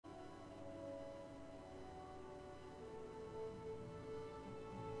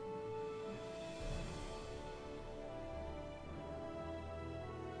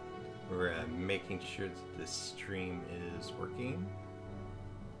making sure that this stream is working.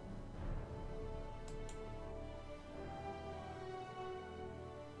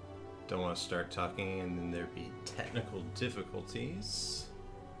 Don't want to start talking and then there'd be technical difficulties.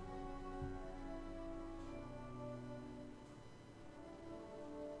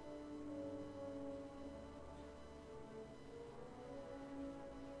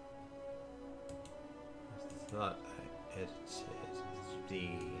 I thought I edited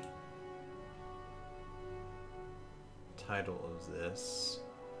the title of this.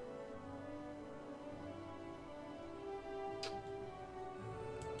 I'll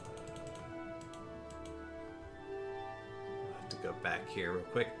have to go back here real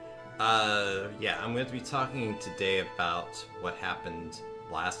quick. Yeah, I'm going to be talking today about what happened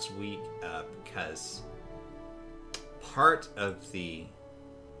last week because part of the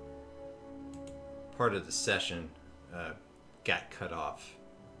session got cut off.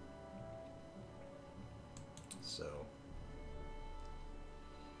 So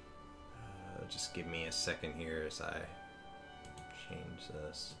just give me a second here as I change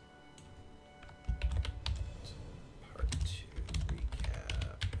this to part 2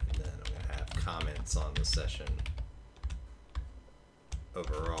 recap, and then I'm gonna have comments on the session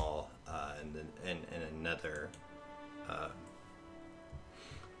overall, and then and another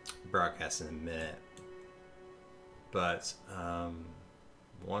broadcast in a minute. But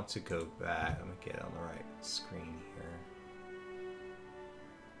want to go back. I'm gonna get on the right screen here.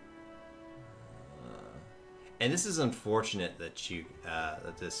 And this is unfortunate that you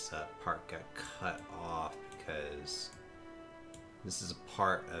that this part got cut off, because this is a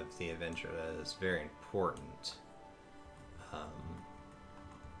part of the adventure that is very important.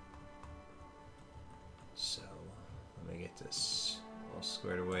 So let me get this all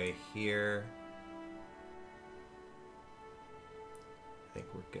squared away here. I think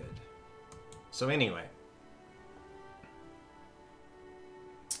we're good. So anyway,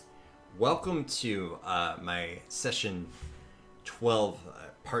 welcome to my session 12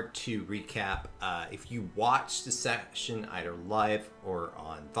 part 2 recap. If you watched the session either live or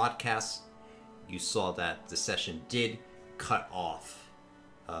on Vodcast, you saw that the session did cut off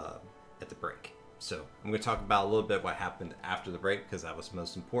at the break. So I'm going to talk about a little bit what happened after the break, because that was the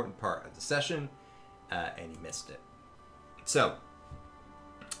most important part of the session, and you missed it. So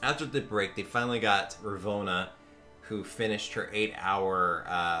after the break, they finally got Ravona, who finished her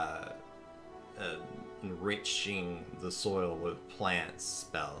 8-hour enriching the soil with plants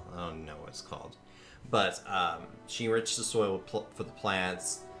spell. I don't know what it's called. But she enriched the soil for the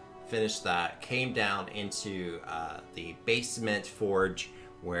plants, finished that, came down into the basement forge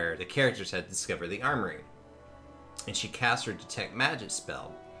where the characters had discovered the armory. And she cast her detect magic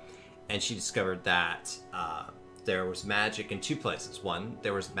spell. And she discovered that there was magic in 2 places. One,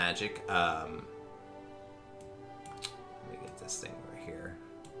 there was magic, let me get this thing right here.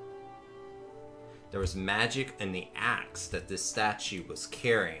 There was magic in the axe that this statue was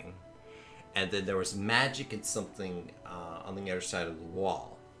carrying. And then there was magic in something on the other side of the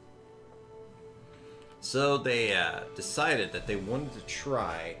wall. So they decided that they wanted to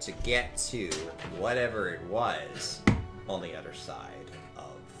try to get to whatever it was on the other side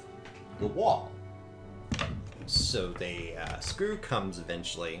of the wall. So they Screw comes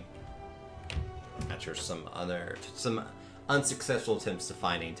eventually after some unsuccessful attempts to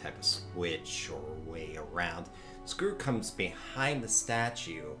find any type of switch or way around. Screw comes behind the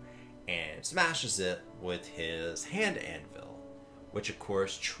statue and smashes it with his hand anvil, which of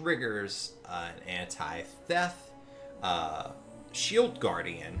course triggers an anti-theft shield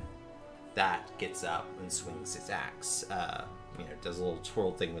guardian that gets up and swings his axe. Does a little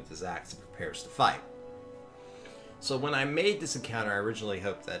twirl thing with his axe and prepares to fight. So when I made this encounter, I originally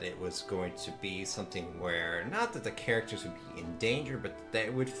hoped that it was going to be something where, not that the characters would be in danger, but they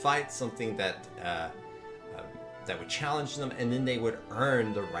would fight something that that would challenge them, and then they would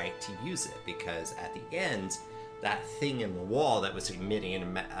earn the right to use it, because at the end, that thing in the wall that was emitting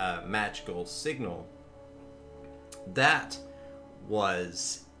a magical signal, that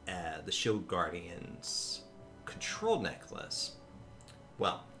was the Shield Guardian's control necklace.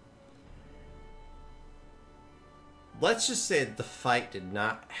 Well, let's just say that the fight did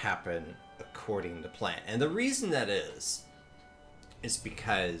not happen according to plan. And the reason that is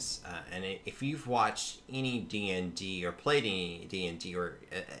because, and if you've watched any D&D or played any D&D or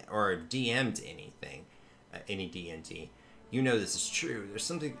DM'd anything, any D&D, you know this is true. There's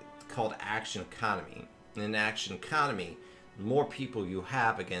something called action economy. In an action economy, the more people you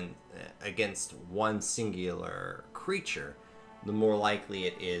have against one singular creature, the more likely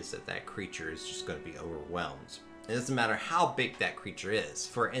it is that that creature is just going to be overwhelmed. It doesn't matter how big that creature is.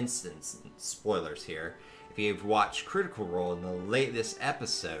 For instance, spoilers here, if you've watched Critical Role in the latest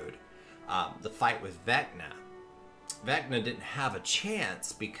episode, the fight with Vecna didn't have a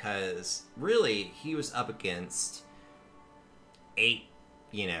chance because really he was up against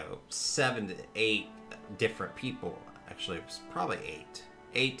 7 to 8 different people. Actually, it was probably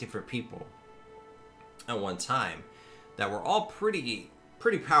 8 different people at one time that were all pretty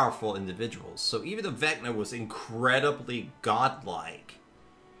powerful individuals. So even though Vecna was incredibly godlike,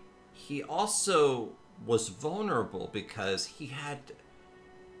 he also was vulnerable because he had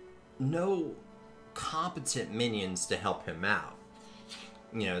no competent minions to help him out.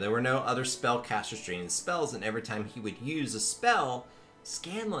 There were no other spellcasters draining the spells, and every time he would use a spell,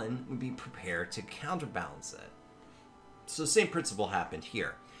 Scanlan would be prepared to counterbalance it. So the same principle happened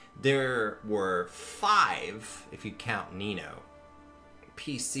here. There were 5, if you count Nino,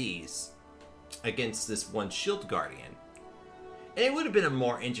 PCs against this one Shield Guardian. And it would have been a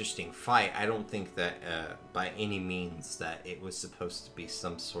more interesting fight. I don't think that by any means that it was supposed to be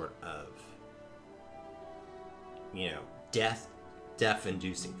some sort of,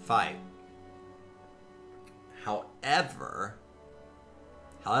 death-inducing fight. However,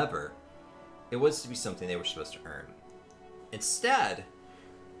 it was to be something they were supposed to earn. Instead,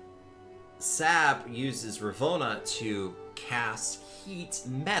 Sab uses Ravonna to cast Heat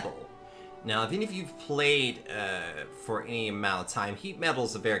Metal. Now, if any of you've played for any amount of time, Heat Metal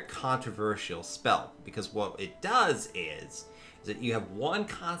is a very controversial spell because what it does is that you have one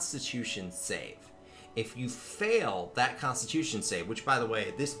Constitution save. If you fail that Constitution save, which by the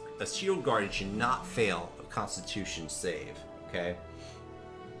way, a Shield Guardian should not fail a Constitution save, okay?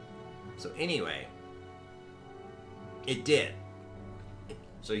 So anyway, it did.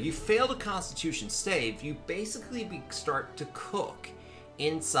 So you fail the Constitution save, you basically start to cook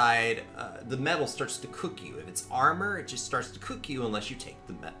inside. The metal starts to cook you. If it's armor, it just starts to cook you unless you take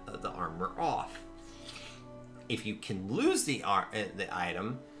the armor off. If you can lose the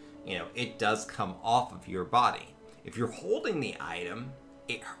item, it does come off of your body. If you're holding the item,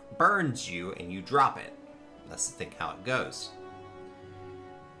 it burns you and you drop it. That's the thing how it goes.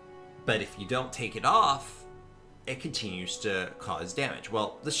 But if you don't take it off, it continues to cause damage.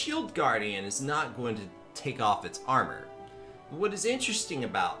 Well, the Shield Guardian is not going to take off its armor. What is interesting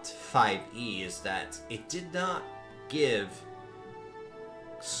about 5e is that it did not give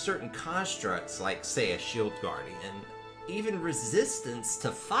certain constructs, like say a Shield Guardian, even resistance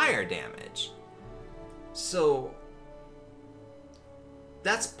to fire damage. So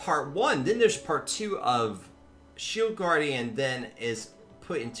that's part 1. Then there's part 2 of Shield Guardian then is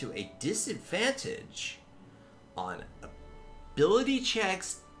put into a disadvantage on ability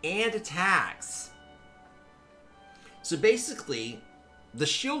checks and attacks. So basically, the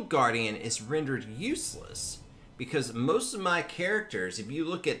Shield Guardian is rendered useless because most of my characters, if you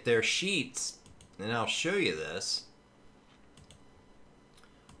look at their sheets, and I'll show you this,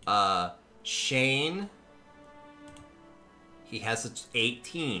 Shane, he has an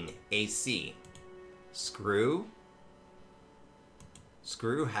 18 AC. Screw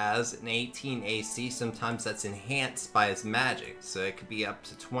has an 18 AC. Sometimes that's enhanced by his magic, so it could be up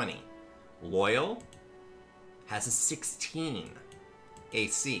to 20. Loyal has a 16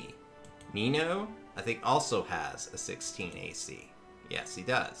 AC. Nino, I think, also has a 16 AC. Yes, he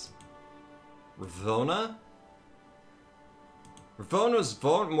does. Ravonna's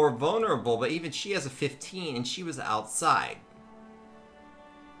more vulnerable, but even she has a 15, and she was outside.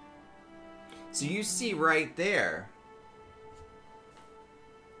 So you see right there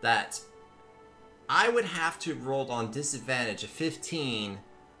that I would have to roll on disadvantage a 15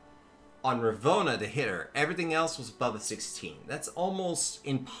 on Ravonna to hit her. Everything else was above a 16. That's almost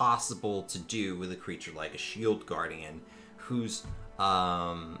impossible to do with a creature like a Shield Guardian, whose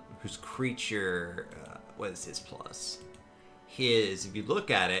creature, what is his plus? If you look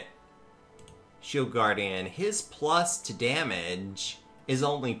at it, Shield Guardian, his plus to damage is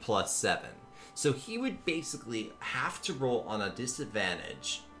only +7. So he would basically have to roll on a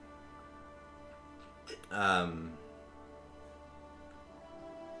disadvantage.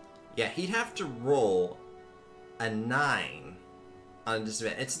 Yeah, he'd have to roll a 9 on a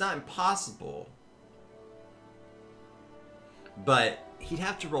disadvantage. It's not impossible, but he'd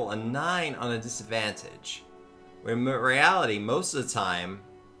have to roll a 9 on a disadvantage. When in reality, most of the time,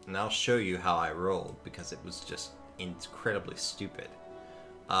 and I'll show you how I rolled because it was just incredibly stupid.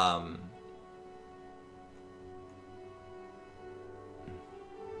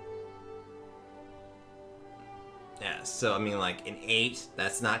 Yeah, so I mean, like an 8,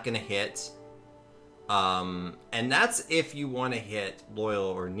 that's not gonna hit. And that's if you want to hit Loyal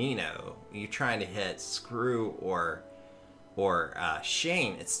or Nino. You're trying to hit Screw or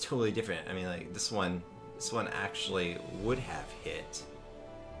Shane. It's totally different. I mean, like this one actually would have hit.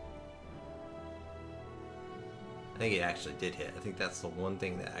 I think it actually did hit. I think that's the one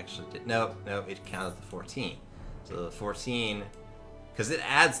thing that actually did. No, it counted the 14. So the 14, because it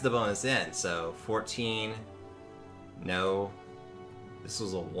adds the bonus in. So 14, no. This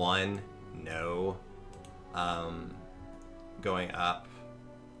was a 1, no. Going up.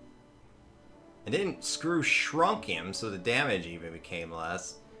 And then Screw shrunk him, so the damage even became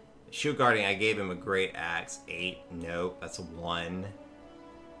less. Shield Guardian, I gave him a great axe. 8, nope, that's a 1.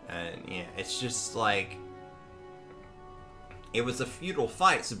 And yeah, it's just like, it was a futile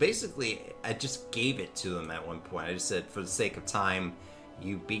fight. So basically, I just gave it to them at one point. I just said, for the sake of time,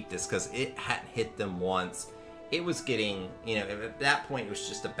 you beat this, because it hadn't hit them once. It was getting, you know, at that point, it was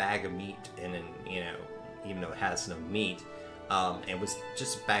just a bag of meat, and then, you know, even though it has no meat, it was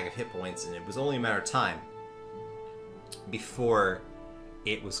just a bag of hit points, and it was only a matter of time before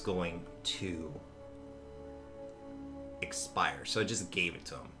it was going to expire. So I just gave it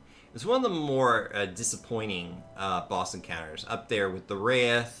to him. It was one of the more disappointing boss encounters, up there with the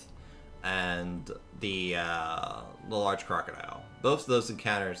Wraith and the large crocodile. Both of those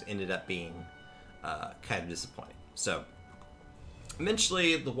encounters ended up being kind of disappointing. So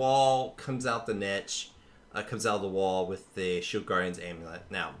eventually the wall comes out the niche, comes out of the wall with the Shield Guardian's amulet.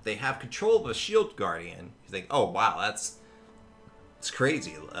 Now they have control of a Shield Guardian. You think, oh wow, it's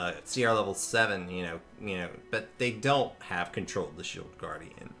crazy. CR level 7, you know, but they don't have control of the Shield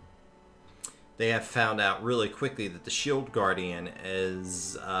Guardian. They have found out really quickly that the Shield Guardian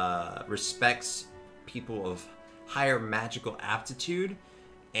is respects people of higher magical aptitude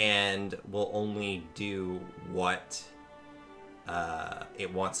and will only do what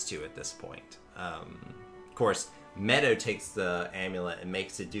it wants to at this point. Of course, Meadow takes the amulet and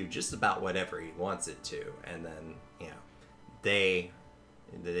makes it do just about whatever he wants it to, and then, you know, they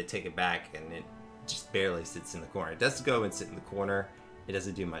take it back and it just barely sits in the corner. It doesn't go and sit in the corner. It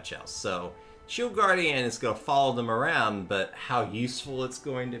doesn't do much else. So Shield Guardian is going to follow them around, but how useful it's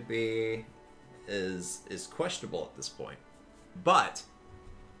going to be is questionable at this point. But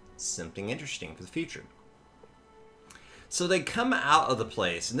something interesting for the future. So they come out of the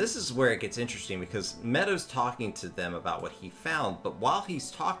place, and this is where it gets interesting, because Meadow's talking to them about what he found, but while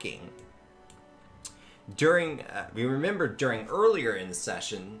he's talking, during we remember during earlier in the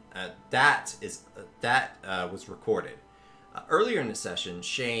session, that was recorded. Earlier in the session,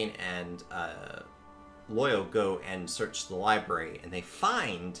 Shane and Loyal go and search the library, and they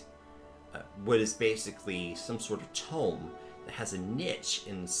find what is basically some sort of tome that has a niche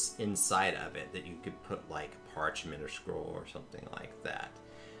inside of it that you could put like parchment or scroll or something like that.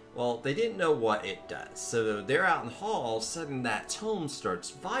 Well, they didn't know what it does, so they're out in the hall. All of a sudden, that tome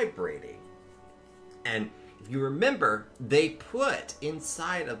starts vibrating, and if you remember, they put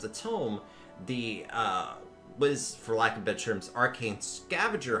inside of the tome the was, for lack of better terms, arcane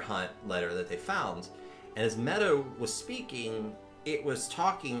scavenger hunt letter that they found. And as Meadow was speaking, it was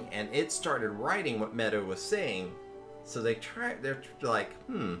talking, and it started writing what Meadow was saying. So they're like,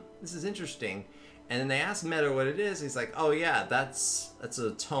 this is interesting. And then they asked Meadow what it is. He's like, oh yeah, that's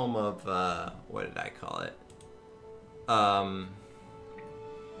a tome of what did I call it?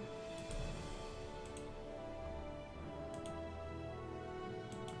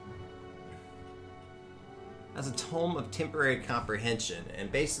 That's a tome of temporary comprehension,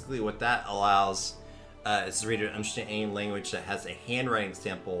 and basically what that allows is the reader to understand any language that has a handwriting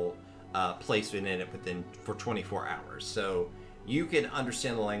sample placed within it for 24 hours. So you can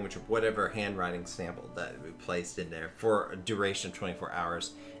understand the language of whatever handwriting sample that we placed in there for a duration of 24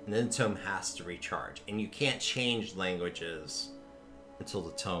 hours, and then the tome has to recharge. And you can't change languages until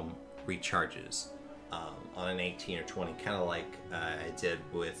the tome recharges on an 18 or 20, kind of like I did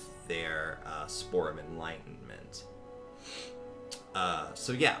with their Spore of Enlightenment.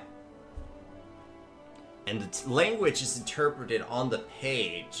 So yeah. And the language is interpreted on the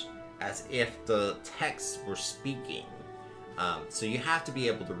page as if the text were speaking. So you have to be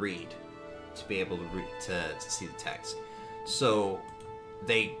able to read to be able to see the text. So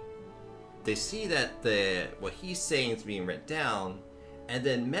they see that what he's saying is being written down, and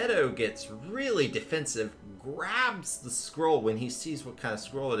then Meadow gets really defensive, grabs the scroll when he sees what kind of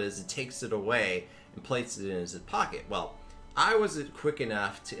scroll it is, and takes it away and places it in his pocket. Well, I wasn't quick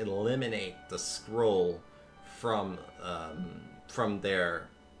enough to eliminate the scroll from their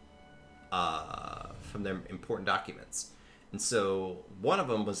important documents. And so one of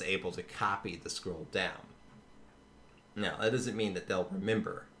them was able to copy the scroll down. Now, that doesn't mean that they'll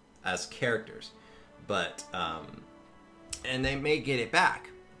remember as characters, but and they may get it back.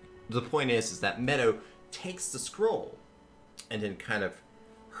 The point is that Meadow takes the scroll and then kind of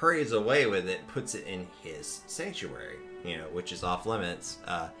hurries away with it, puts it in his sanctuary, which is off limits,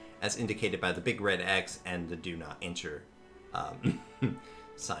 as indicated by the big red X and the do not enter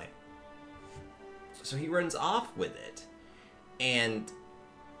sign. So he runs off with it, and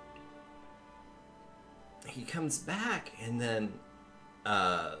he comes back, and then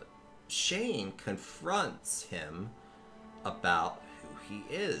Shane confronts him about who he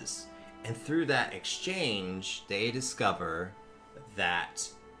is. And through that exchange, they discover that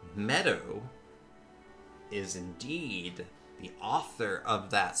Meadow is indeed the author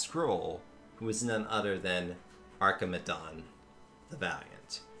of that scroll, who is none other than Archimedon the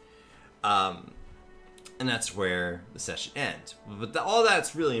Valiant. And that's where the session ends. But all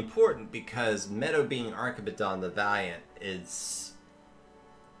that's really important because Meadow being Archimedon the Valiant is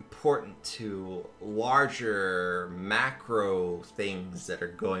important to larger macro things that are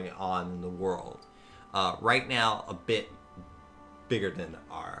going on in the world. Right now, a bit bigger than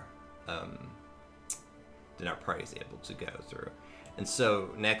our party's able to go through. And so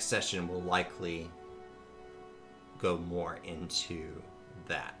next session will likely go more into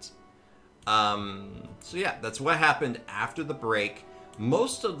that. So yeah, that's what happened after the break.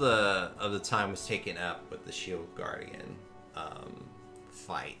 Most of the time was taken up with the Shield Guardian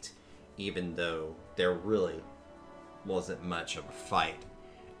fight, even though there really wasn't much of a fight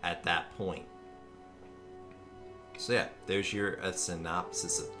at that point. So yeah, there's your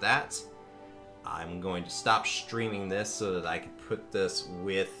synopsis of that. I'm going to stop streaming this so that I can put this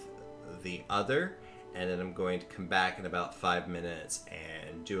with the other, and then I'm going to come back in about 5 minutes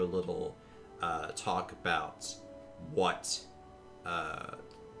and do a little talk about what's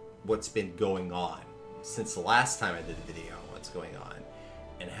been going on since the last time I did a video on what's going on,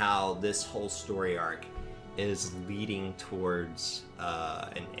 and how this whole story arc is leading towards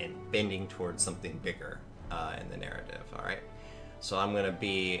and bending towards something bigger in the narrative. All right, so I'm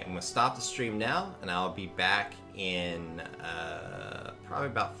gonna stop the stream now, and I'll be back in probably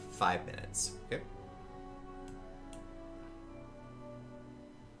about 5 minutes. Okay.